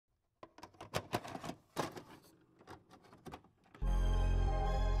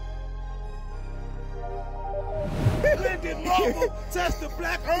Marvel touched the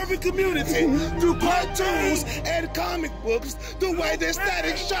black urban community through cartoons and comic books the way that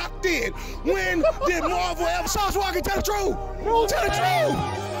Static Shock did. When did Marvel ever? Sauce Walker, tell the truth. Tell the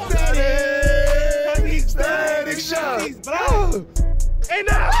truth. Static Shock. And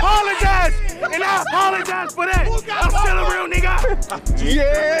I apologize. And I apologize for that. I'm still a real nigga.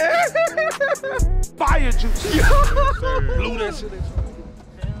 Yeah. Fire juice. Blew that shit.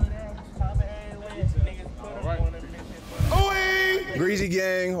 Greasy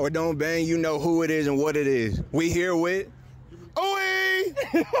gang or don't bang, you know who it is and what it is. We here with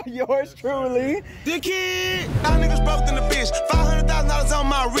yours truly, the kid. Y'all niggas broke in the bitch. $500,000 on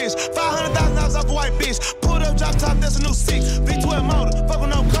my wrist. $500,000 off a white bitch. Pulled up, drop top, that's a new 6. V12 motor, fuck with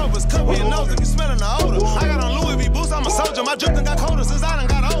no covers. Cover your nose if you smelling the odor. I got on Louis V boots, I'm a soldier. My drip done got colder since I done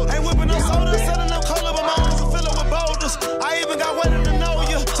got older. Ain't whipping no soda, selling no cola, but my arms are filling with boulders. I even got waiting to know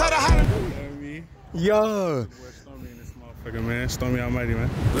you. Try to hide it. yo. Man, Stormy Almighty, man.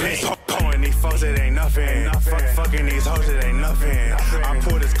 Pouring these folks, it ain't nothing. Fucking these hoes, it ain't nothing. I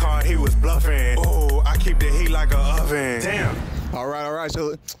pulled his card, he was bluffing. Ooh, I keep the heat like a oven. Damn. All right.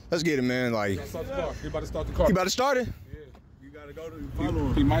 So let's get it, man. Like, You about to start the car. you about to start it? Yeah, you gotta go to follow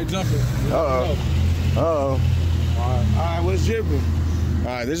him. He might jump it. Uh oh. All right, what's dripping? All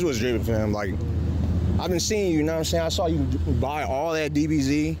right, this is what's dripping, fam. Like, I've been seeing you. You know what I'm saying? I saw you buy all that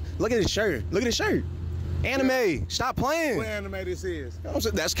DBZ. Look at his shirt. Look at his shirt. Anime, stop playing. What anime this is? You know what I'm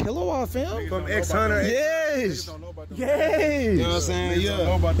saying? That's Kilowatt, fam. From X Hunter. Yes. You know what I'm Yes. saying? Yeah. You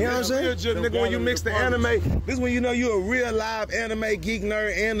know what I'm saying? Real drip, nigga, when you mix the anime, this when you know you're a real live anime geek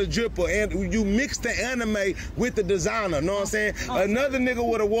nerd and the dripper, and you mix the anime with the designer, know what I'm saying? Another nigga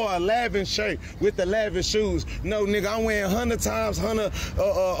would have wore a lavish shirt with the lavish shoes. No, nigga, I'm wearing 100 times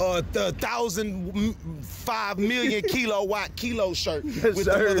 1,005 million kilowatt kilo shirt with the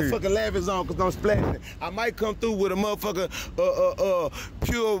motherfucking lavish on, cause I'm splashing it. I might come through with a motherfucker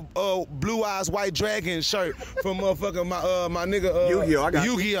pure blue eyes white dragon shirt from motherfucking my nigga Yu-Gi-Oh. I got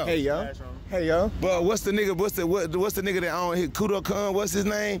Yu-Gi-Oh. Hey yo. Hey yo. But what's the nigga? What's the nigga that own his Kudo-kun? What's his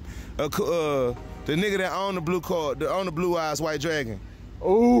name? The nigga that own the blue card, own the blue eyes white dragon.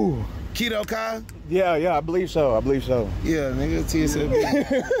 Ooh. Keto Kai? Yeah, I believe so. Yeah, nigga,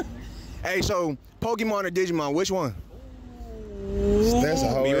 TSFB. Hey, so Pokemon or Digimon, which one? That's a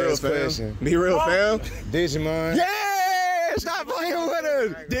whole ass question. Be real, fam. Digimon. Yeah! Stop playing with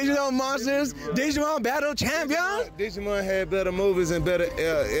us. Digimon monsters, Digimon battle champions. Digimon had better movies and better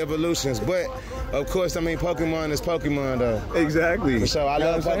evolutions, but of course, I mean Pokemon is Pokemon though. Exactly. So I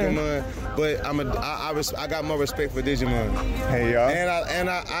love Pokemon, but I got more respect for Digimon. Hey y'all.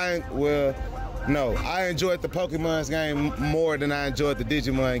 I enjoyed the Pokemon's game more than I enjoyed the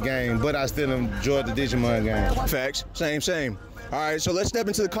Digimon game, but I still enjoyed the Digimon game. Facts. Same. All right, so let's step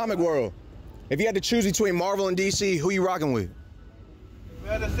into the comic world. If you had to choose between Marvel and DC, who you rocking with? You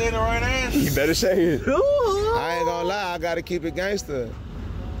better say the right answer. You better say it. I ain't gonna lie, I gotta keep it gangster.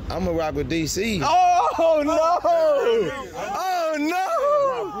 I'm gonna rock with DC. Oh no! Oh no!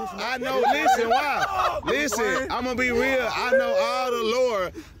 I know, listen, why? Listen, I'm gonna be real. I know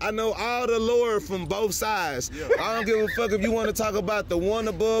all the lore from both sides. I don't give a fuck if you wanna talk about the one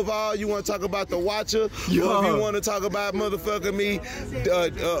above all, you wanna talk about the Watcher, or if you wanna talk about motherfucking me,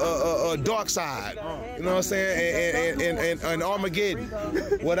 Dark Side. You know what I'm saying? And Armageddon.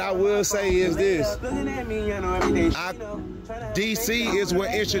 What I will say is this. DC is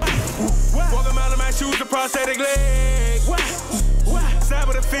what introduced. Walking out of my shoes, a prosthetic leg. Stab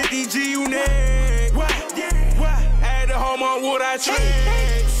with a 50 G unit. Add the home on wood I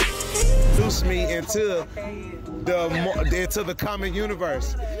trade. Introduced me into the comic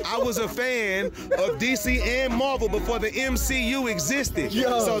universe. I was a fan of DC and Marvel before the MCU existed.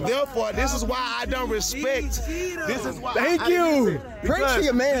 So therefore, this is why I don't respect. This is why. Thank you. Preach to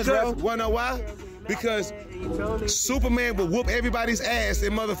your man, bro. Wanna know why? Because Superman would whoop everybody's ass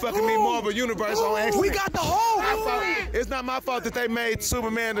in motherfucking me Marvel Universe on accident. We got the whole. It's not my fault that they made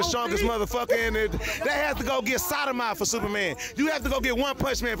Superman the strongest motherfucker, and they have to go get sodomized for Superman. You have to go get One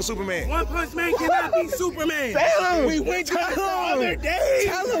Punch Man for Superman. One Punch Man cannot be Superman. Tell him. We went through this the other day.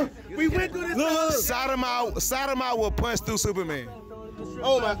 Tell him. We went through this. Sodomized will punch through Superman.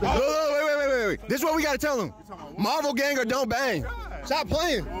 Oh my God. Wait. This is what we gotta tell him. Marvel gang or don't bang. Stop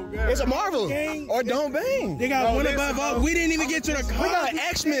playing. It's a Marvel or don't bang. They got one above all. We didn't even get to the We got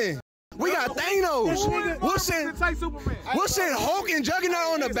X-Men. We got Thanos. We'll send Hulk and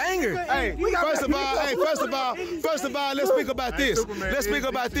Juggernaut on a banger. Hey, first of all, let's speak about this. Let's speak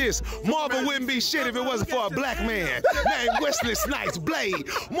about this. Marvel wouldn't be shit if it wasn't for a black man named Wesley Snipes Blade.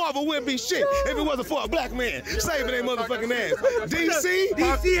 Marvel wouldn't be shit if it wasn't for a black man saving their motherfucking ass. DC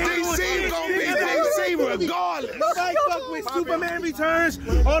gonna be DC regardless. Nobody fuck with Superman Returns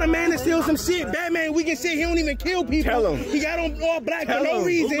or the Man that steals some shit. Batman, we can say he don't even kill people. Tell him. He got on all black for no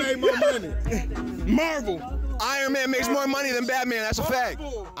reason. Who made more money? Marvel. Iron Man makes more money than Batman. That's a fact.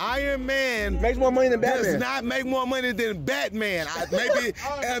 Iron Man Makes more money than does Batman. not make more money than Batman. Maybe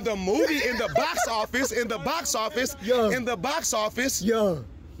in the movie, in the box office,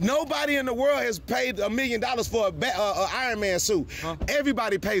 nobody in the world has paid $1 million for a Iron Man suit.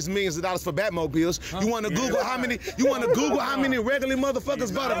 Everybody pays millions of dollars for Batmobiles. You want to Google how many? You want to Google how many regular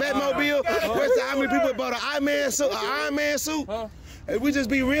motherfuckers bought a Batmobile? How many people bought an Iron Man suit? We just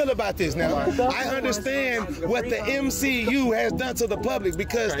be real about this now. I understand what the MCU has done to the public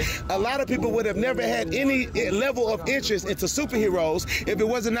because a lot of people would have never had any level of interest into superheroes if it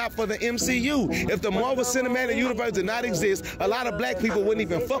wasn't not for the MCU. If the Marvel Cinematic Universe did not exist, a lot of black people wouldn't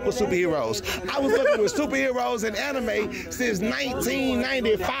even fuck with superheroes. I was fucking with superheroes and anime since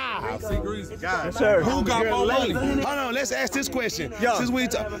 1995. Sir. Who got more money? Hold on, let's ask this question. Since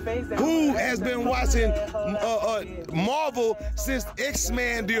who has been watching Marvel since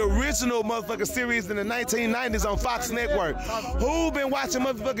X-Men, the original motherfucking series in the 1990s on Fox Network? Who been watching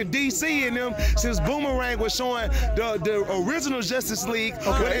motherfucking DC and them since Boomerang was showing the original Justice League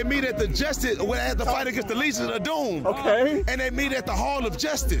where they meet at the where they had to fight against the Legion of Doom. Okay. And they meet at the Hall of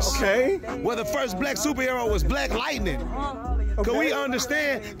Justice. Okay. Where the first black superhero was Black Lightning. Cause we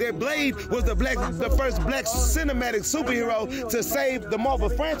understand that Blade was the first black cinematic superhero to save the Marvel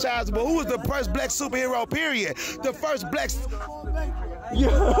franchise, but who was the first black superhero, period? The first black...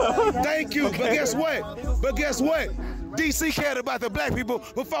 Thank you, but guess what? DC cared about the black people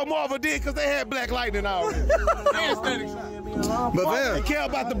before Marvel did because they had Black Lightning already. But they didn't care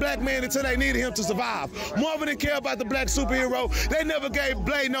about the black man until they needed him to survive. Marvel didn't care about the black superhero. They never gave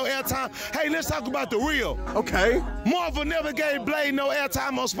Blade no airtime. Hey, let's talk about the real. Okay. Marvel never gave Blade no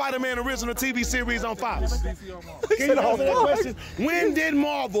airtime on Spider-Man original TV series on Fox. Can you answer that question? When did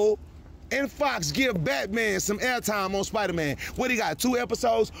Marvel and Fox give Batman some airtime on Spider-Man? What he got, 2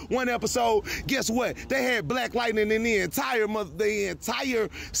 episodes, 1 episode? Guess what? They had Black Lightning in the entire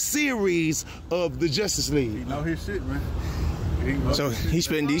series of the Justice League. He know his shit, man. So he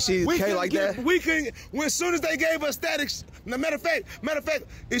spent DC K like that? As soon as they gave us static, matter of fact,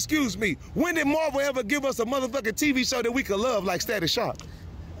 excuse me, when did Marvel ever give us a motherfucking TV show that we could love like Static Shock?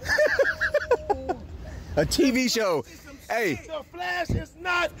 A TV show. Hey. The Flash is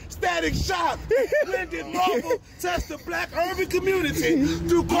not Static Shock. When did Marvel touch the black urban community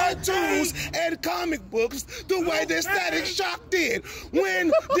through cartoons and comic books the way that Static Shock did?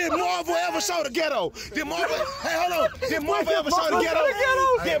 When did Marvel ever show the ghetto? Did Marvel ever show the ghetto?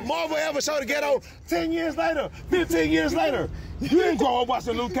 Did Marvel ever show the ghetto 10 years later, 15 years later? You didn't grow up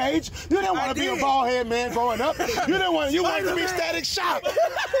watching Luke Cage. You didn't want to be a bald head man growing up. You wanted to be Static Shock.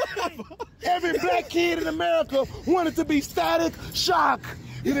 Every black kid in America wanted to be Static Shock.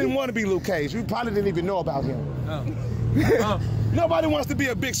 You didn't want to be Luke Cage. You probably didn't even know about him. Nobody wants to be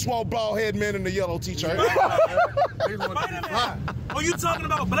a big, swole, bald head man in a yellow t-shirt. Oh, you talking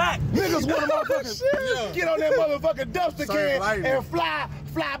about black? Niggas want to motherfucking get on that motherfucking dumpster can and fly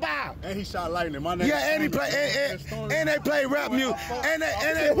by. And he shot lightning. My name and he play and they play rap music. And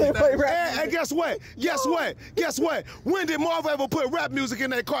guess what? When did Marvel ever put rap music in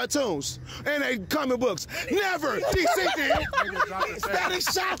their cartoons and their comic books? Never. DC did. Static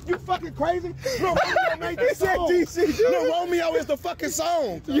Shock, you fucking crazy? No, Romeo made this song. DC. No, Romeo is the fucking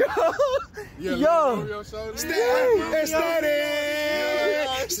song. Yo. Static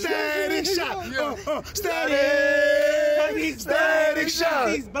Shock. Static Shock.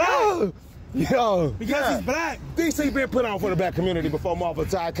 He's black. Yo. Because he's black. DC been put on for the black community before Marvel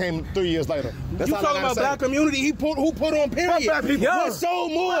came 3 years later. That's You talking about black community? Who put on period? Black people. What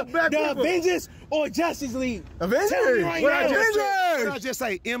sold more, the Avengers or Justice League? Avengers. I just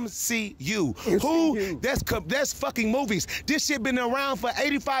say MCU. Who? That's fucking movies. This shit been around for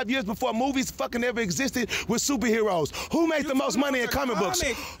 85 years before movies fucking ever existed with superheroes. Who made the most money in comic books?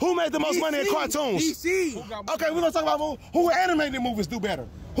 Who made the most money in cartoons? DC. Okay, we're gonna talk about who animated movies do better.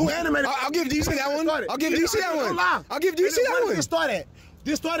 Who animated? I'll give DC that one. I'll give DC that one. I'll give DC that one. Start at.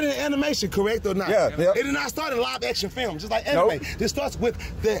 This started in animation, correct or not? Yeah. It did not start in live action film, just like anime. Nope. This starts with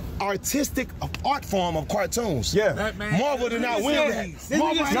the artistic art form of cartoons. Yeah. Marvel did not win that.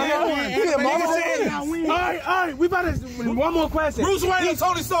 Marvel All right, we about to, one more question. Bruce Wayne and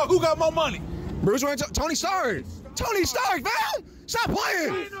Tony Stark, who got more money? Bruce Wayne, Tony Stark. Tony Stark, man. Stop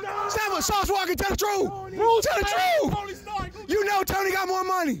playing. Stop with Sauce Walker. Tell the truth. Tell the truth. Tony Stark. You know Tony got more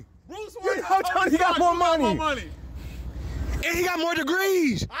money. Bruce You Wayne. know Tony got more money. money. And he got more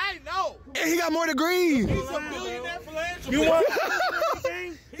degrees. I know. And he got more degrees. He's a billionaire philanthropist. You want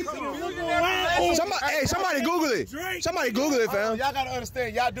He's a billionaire philanthropist. Somebody Google it. Somebody Google it, fam. Y'all gotta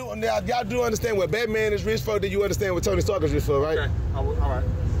understand. Y'all do understand what Batman is rich for. Do you understand what Tony Stark is rich for, right? Okay. All right.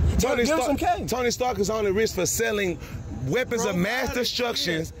 Tony Give him some Stark. K. Tony Stark is only rich for selling weapons of mass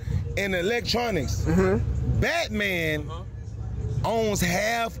destruction and electronics. Batman owns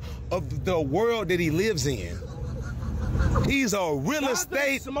half of the world that he lives in. He's a real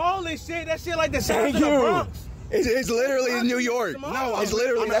estate. Smallest shit, that shit like the size Thank of the you. Bronx. It's literally in New York. No, it's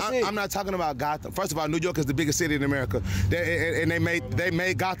literally that's it. I'm not talking about Gotham. First of all, New York is the biggest city in America, and they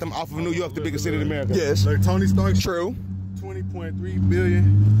made Gotham off of New York the biggest city in America. Yes. Look, Tony Stark, True. 20.3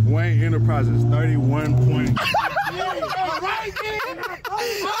 billion. Wayne Enterprises, 31 point. Right there.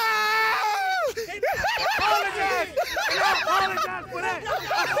 Apologize. Apologize for that.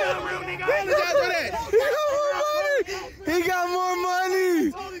 Apologize for that. He got more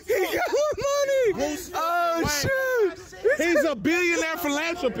money. He got more money. Oh, shoot. He's a billionaire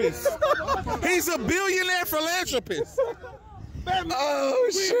philanthropist. He's a billionaire philanthropist. Oh,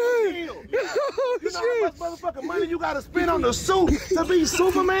 shit. You know how much motherfucking money you gotta spend on the suit to be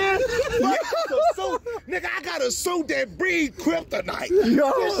Superman? The suit. Nigga, I got a suit that breeds kryptonite.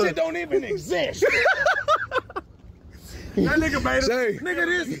 This shit don't even exist. That nigga made Say. Nigga,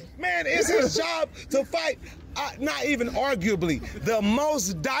 this man, it's his job to fight. Not even arguably, the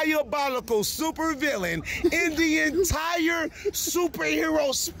most diabolical supervillain in the entire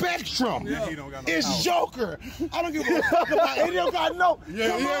superhero spectrum is Joker. I don't give a fuck about it. He don't got no.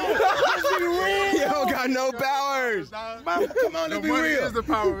 Come on, let's be real. He don't got no powers. Come on, let's be Money real. is the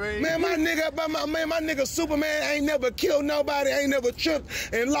power, man. My nigga Superman ain't never killed nobody, ain't never tripped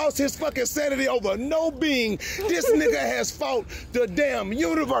and lost his fucking sanity over no being. This nigga has fought the damn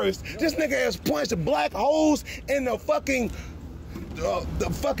universe. This nigga has punched black holes in the fucking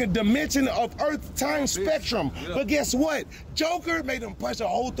dimension of Earth time spectrum. But guess what? Joker made him punch a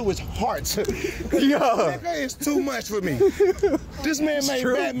hole through his heart. Nigga, it's too much for me. This man made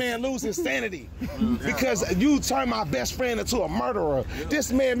Batman lose his sanity because you turned my best friend into a murderer.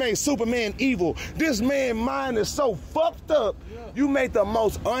 This man made Superman evil. This man's mind is so fucked up. You made the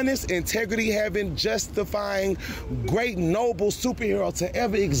most honest, integrity-having, justifying, great, noble superhero to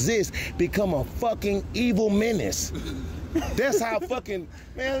ever exist become a fucking evil menace. That's how fucking,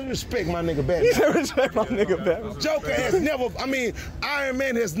 man, respect my nigga Batman. Respect my nigga Batman. Joker has never, Iron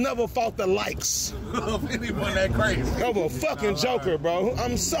Man has never fought the likes of anyone that crazy. of a fucking Joker, bro.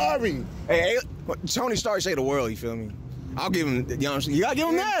 I'm sorry. Hey, Tony Stark say the world, you feel me? I'll give him, you know, you gotta give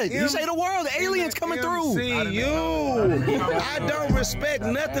him that. You say the world, the aliens coming through. MCU. I don't respect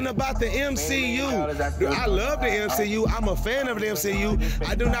nothing about the MCU. I love the MCU. I'm a fan of the MCU.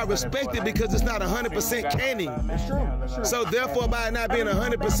 I do not respect it because it's not 100% canon. That's true. So therefore, by it not being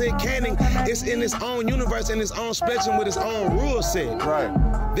 100% canon, it's in its own universe, in its own spectrum, with its own rule set. Right.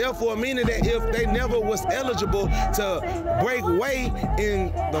 Therefore, meaning that if they never was eligible to break way in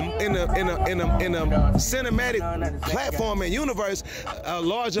a cinematic platform and universe, a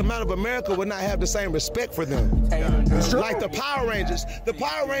large amount of America would not have the same respect for them. Like the Power Rangers. The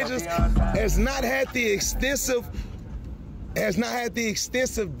Power Rangers has not had the extensive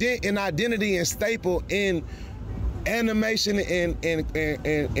dent in identity and staple in animation and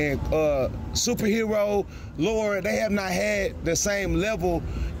superhero lore. They have not had the same level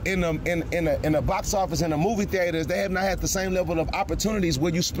in the box office and the movie theaters. They have not had the same level of opportunities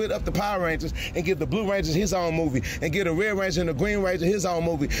where you split up the Power Rangers and give the Blue Rangers his own movie and give the Red Ranger and the Green Ranger his own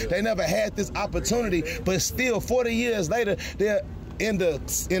movie. They never had this opportunity, but still 40 years later, they're in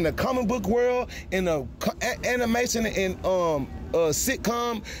the comic book world, in the animation and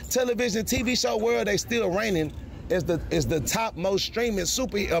sitcom, television, TV show world, they still reigning as the top most streaming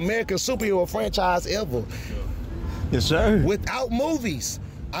American superhero franchise ever. Yes, sir. Without movies.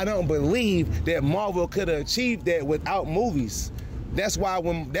 I don't believe that Marvel could have achieved that without movies. That's why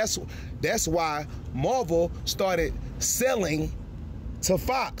that's why Marvel started selling to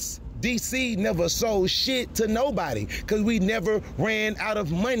Fox. DC never sold shit to nobody because we never ran out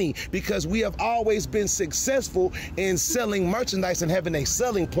of money because we have always been successful in selling merchandise and having a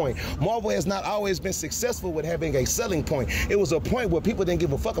selling point. Marvel has not always been successful with having a selling point. It was a point where people didn't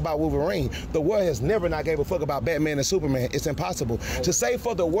give a fuck about Wolverine. The world has never not gave a fuck about Batman and Superman. It's impossible. To say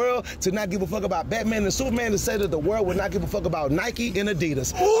for the world to not give a fuck about Batman and Superman, to say that the world would not give a fuck about Nike and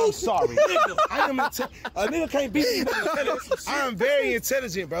Adidas. I'm sorry. I am a nigga can't beat me. I am very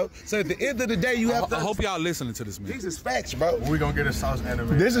intelligent, bro. So at the end of the day, you have to. I hope y'all listening to this, man. These is facts, bro. We gonna get a sauce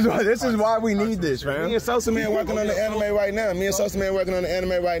anime. This is why we need this, man. Me and Sosa Man working on the anime right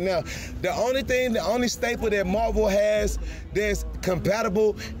now. The only staple that Marvel has that's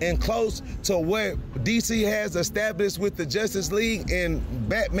compatible and close to what DC has established with the Justice League and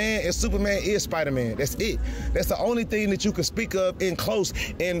Batman and Superman is Spider-Man. That's it. That's the only thing that you can speak of in close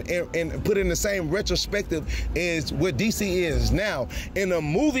and put in the same retrospective as what DC is. Now, in the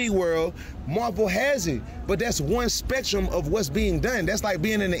movie world, Marvel has it, but that's one spectrum of what's being done. That's like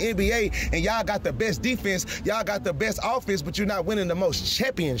being in the NBA and y'all got the best defense, y'all got the best offense, but you're not winning the most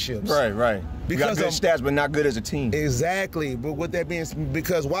championships. Right. Because you got good stats, but not good as a team. Exactly. But with that being,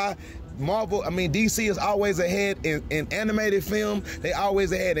 because why? DC is always ahead in animated film. They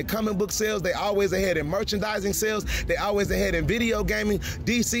always ahead in comic book sales. They always ahead in merchandising sales. They always ahead in video gaming.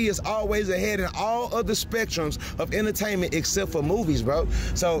 DC is always ahead in all other spectrums of entertainment except for movies, bro.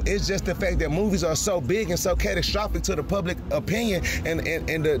 So it's just the fact that movies are so big and so catastrophic to the public opinion and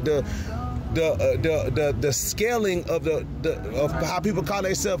the scaling of of how people call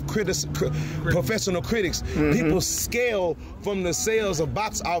themselves professional critics. People scale from the sales of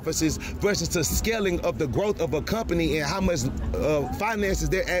box offices versus the scaling of the growth of a company and how much finances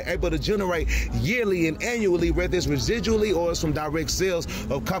they're able to generate yearly and annually, whether it's residually or it's from direct sales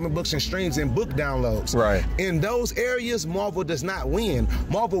of comic books and streams and book downloads. Right. In those areas, Marvel does not win.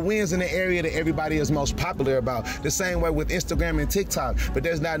 Marvel wins in the area that everybody is most popular about. The same way with Instagram and TikTok, but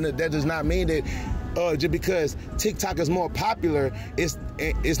that does not mean that just because TikTok is more popular,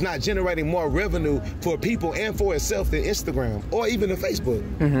 it's not generating more revenue for people and for itself than Instagram or even the Facebook.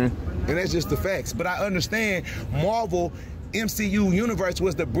 And that's just the facts. But I understand Marvel MCU universe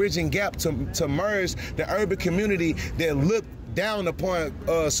was the bridging gap to merge the urban community that looked down upon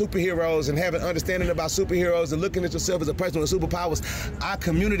superheroes and having understanding about superheroes and looking at yourself as a person with superpowers. Our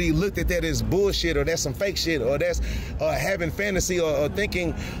community looked at that as bullshit, or that's some fake shit, or that's having fantasy or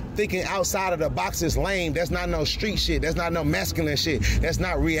thinking outside of the box is lame. That's not no street shit. That's not no masculine shit. That's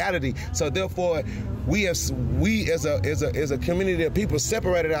not reality. So therefore, we as a community of people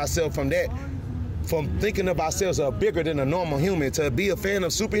separated ourselves from that. From thinking of ourselves as bigger than a normal human. To be a fan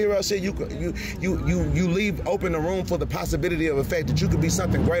of superhero shit, you leave open the room for the possibility of the fact that you could be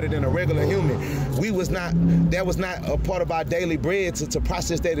something greater than a regular human. That was not a part of our daily bread to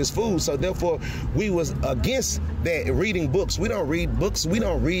process that as food. So therefore, we was against that reading books. We don't read books. We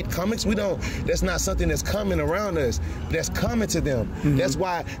don't read comics. That's not something that's coming around us. That's coming to them. That's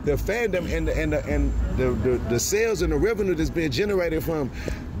why the fandom and the sales and the revenue that's been generated from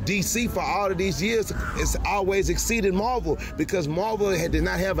DC for all of these years it's always exceeded Marvel, because Marvel did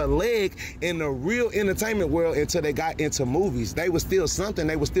not have a leg in the real entertainment world until they got into movies. They were still something,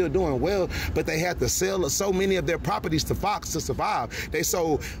 they were still doing well, but they had to sell so many of their properties to Fox to survive. They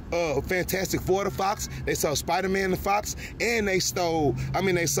sold Fantastic Four to Fox, they sold Spider-Man to Fox, and they sold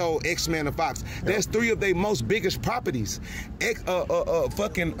X-Men to Fox. That's three of their most biggest properties.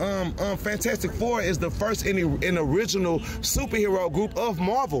 Fantastic Four is the first in original superhero group of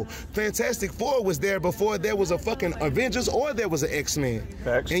Marvel. Fantastic Four was there before there was a fucking Avengers or there was an X-Men.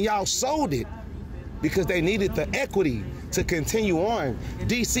 And y'all sold it because they needed the equity to continue on.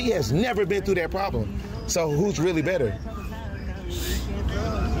 DC has never been through that problem. So who's really better?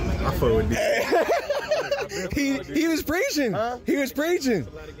 I fuck with DC. He was preaching. He was preaching.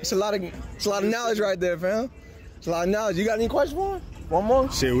 It's a lot of knowledge right there, fam. It's a lot of knowledge. You got any questions for him? One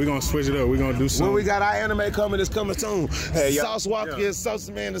more? Shit, we're gonna switch it up. We're gonna do something. Well, we got our anime coming. It's coming soon. Hey, Sauce Walker, Sauce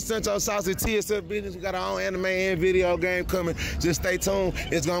Man, the Central Saucy TSF business. We got our own anime and video game coming. Just stay tuned.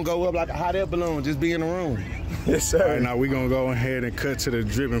 It's gonna go up like a hot air balloon. Just be in the room. Yes, sir. All right, now we're gonna go ahead and cut to the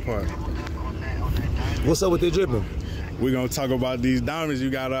dripping part. What's up with the dripping? We're gonna talk about these diamonds you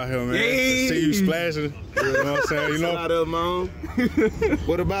got out here, man. To see you splashing. You know what I'm saying? You know? Out of them, man.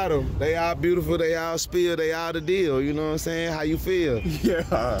 What about them? They all beautiful, they all spill, they all the deal. You know what I'm saying? How you feel? Yeah.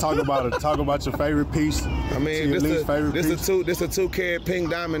 Talk about it. Talk about your favorite piece. I mean, this a 2-carat pink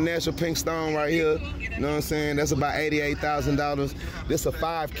diamond, natural pink stone right here. You know what I'm saying? That's about $88,000. This a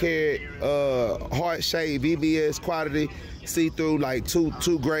 5-carat heart-shaped VVS quality see-through, like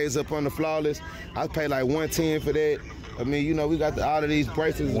two grades up on the flawless. I paid like 110 for that. I mean, you know, we got all of these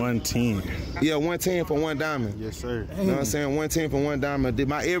bracelets. 110. Yeah, 110 for one diamond. Yes, sir. You know what I'm saying? 110 for one diamond.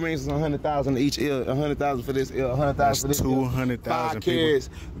 My earrings is 100,000 each ear. 100,000 for this ear. 100,000 for this ear. 200,000 5 carats,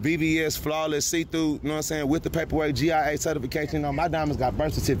 VVS, flawless, see-through. You know what I'm saying? With the paperwork, GIA certification. You know, my diamonds got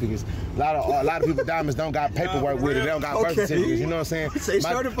birth certificates. A lot of people diamonds don't got paperwork with it. They don't got birth certificates. You know what I'm saying?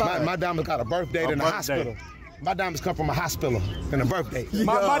 My diamonds got a birth date in the hospital. My diamonds come from a hospital and a birthday.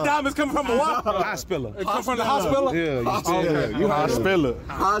 My diamonds come from a what? Hospital. It come from the hospital? Yeah, You hospital.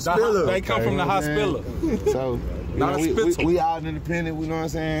 hospital. They come from the hospital. So, you know, we out independent, you know what I'm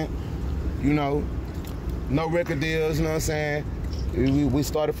saying? You know, no record deals, you know what I'm saying? We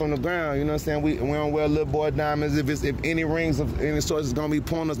started from the ground, you know what I'm saying? We don't wear little boy diamonds. If any rings of any sort is gonna be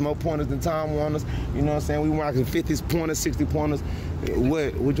pointers, more pointers than Tom Warner's, you know what I'm saying? We rocking 50s pointers, 60 pointers.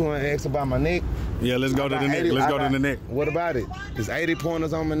 What you want to ask about my neck? Yeah, let's go to the neck. Let's go to the neck. What about it? There's 80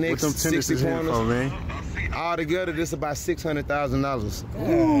 pointers on my neck, 60 pointers. Man? All together, this is about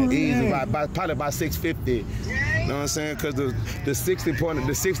 $600,000. Easy, probably about $650. You know what I'm saying? Because the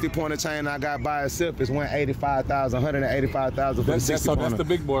 60 pointer chain I got by itself is $185,000 for the 60 pointer. That's the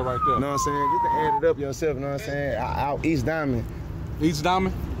big boy right there. You know what I'm saying? You can add it up yourself. You know what I'm saying? Out East Diamond. Each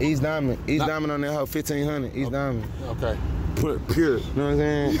diamond? East Diamond. East Diamond on that hoe, 1,500. East Diamond. Okay. Pure. You know what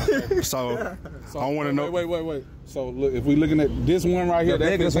I'm saying? So I want to know. Wait. So look, if we looking at this one right here, The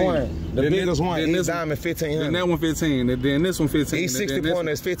biggest one. The biggest one. East Diamond 1,500. Then that one 15. Then this one 15. Each 60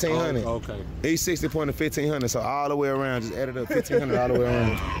 pointer is 1,500. Okay. Each 60 pointer 1,500. So all the way around, just add it up, 1,500 all the way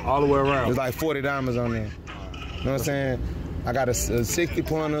around. All the way around. There's like 40 diamonds on there. You know what I'm saying? I got a 60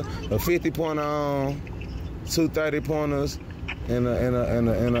 pointer, a 50 pointer on, 2 30 pointers, and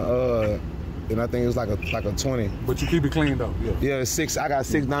I think it was like a 20. But you keep it clean though. Yeah, 6. I got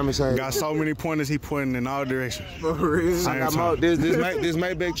 6 diamond chains. Got so many pointers he pointing in all directions. For real. I got more. This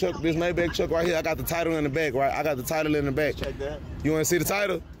Maybach truck. This Maybach truck right here. I got the title in the back. Right. I got the title in the back. Check that. You want to see the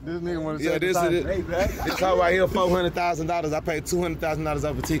title? This nigga want to Yeah, see this the is title. it. This car right here, $400,000. I paid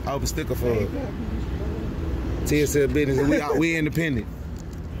 $200,000 over sticker for it. TSL business. We independent.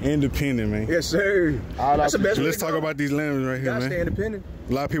 Independent, man. Yes, sir. That's the best. Let's talk about these lemons right here, man. Stay independent.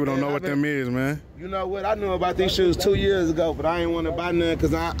 A lot of people don't know what them is, man. You know what? I knew about these shoes 2 years ago, but I ain't want to buy none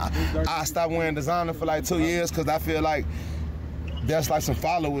because I stopped wearing designer for like 2 years because I feel like that's like some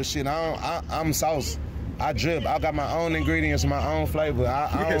follower shit. I'm sauce. I drip. I got my own ingredients, my own flavor.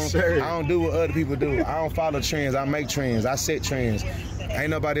 I don't do what other people do. I don't follow trends. I make trends. I set trends. Ain't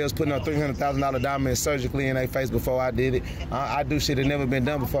nobody else putting up $300,000 diamonds surgically in their face before I did it. I do shit that never been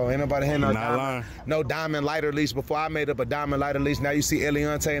done before. Ain't nobody had no diamond lighter leash before. I made up a diamond lighter leash. Now you see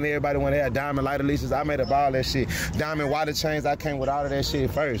Eliante and everybody want to have diamond lighter leashes. I made up all that shit. Diamond water chains, I came with all of that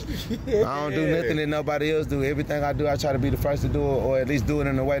shit first. I don't do nothing that nobody else do. Everything I do, I try to be the first to do it, or at least do it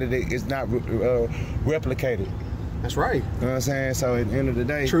in a way that it's not replicated. That's right. You know what I'm saying? So at the end of the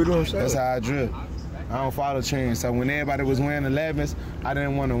day, True to himself. That's how I drip. I don't follow trends. So when everybody was wearing 11s, I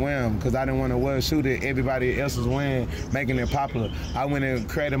didn't want to wear them because I didn't want to wear a shoe that everybody else was wearing, making it popular. I went and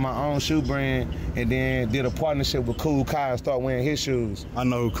created my own shoe brand and then did a partnership with Cool Kai and started wearing his shoes. I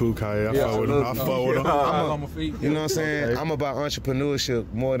know who Cool Kai is. I fuck with him. I fuck with him. You know what I'm saying? I'm about entrepreneurship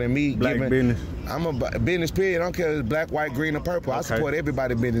more than me. Black business. I'm about business, period. I don't care if it's black, white, green, or purple. I support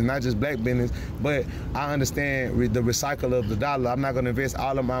everybody's business, not just black business. But I understand the recycle of the dollar. I'm not going to invest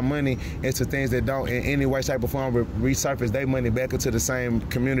all of my money into things that don't in any way, shape, or form resurface their money back into the same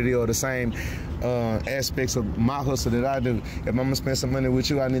community or the same aspects of my hustle that I do. If I'm gonna spend some money with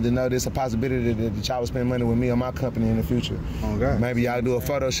you, I need to know there's a possibility that y'all will spend money with me or my company in the future. Okay. Maybe y'all do a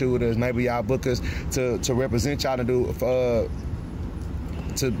photo shoot with us. Maybe y'all book us to represent y'all to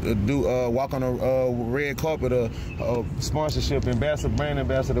walk on a red carpet, a sponsorship, ambassador, brand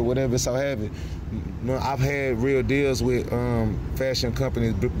ambassador, whatever, so have it. You know, I've had real deals with fashion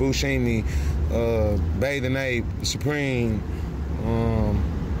companies, Buscemi, Bathing Ape, Supreme.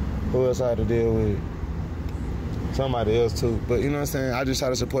 Who else I had to deal with? Somebody else too. But you know what I'm saying? I just try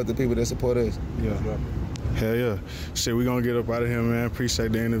to support the people that support us. Yeah. Hell yeah. Shit, we gonna get up out of here, man.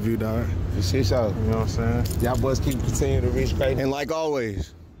 Appreciate the interview, dog. Shit, y'all. You know what I'm saying? Y'all boys keep continuing to reach great. And like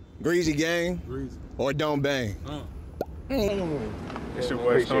always, Greasy gang or don't bang. It's your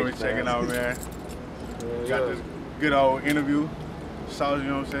boy Stormy checking out, man. Got this good old interview. Saw, you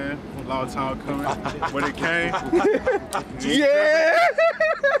know what I'm saying? Long time coming. When it came. Yeah!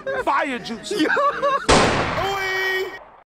 Fire juice.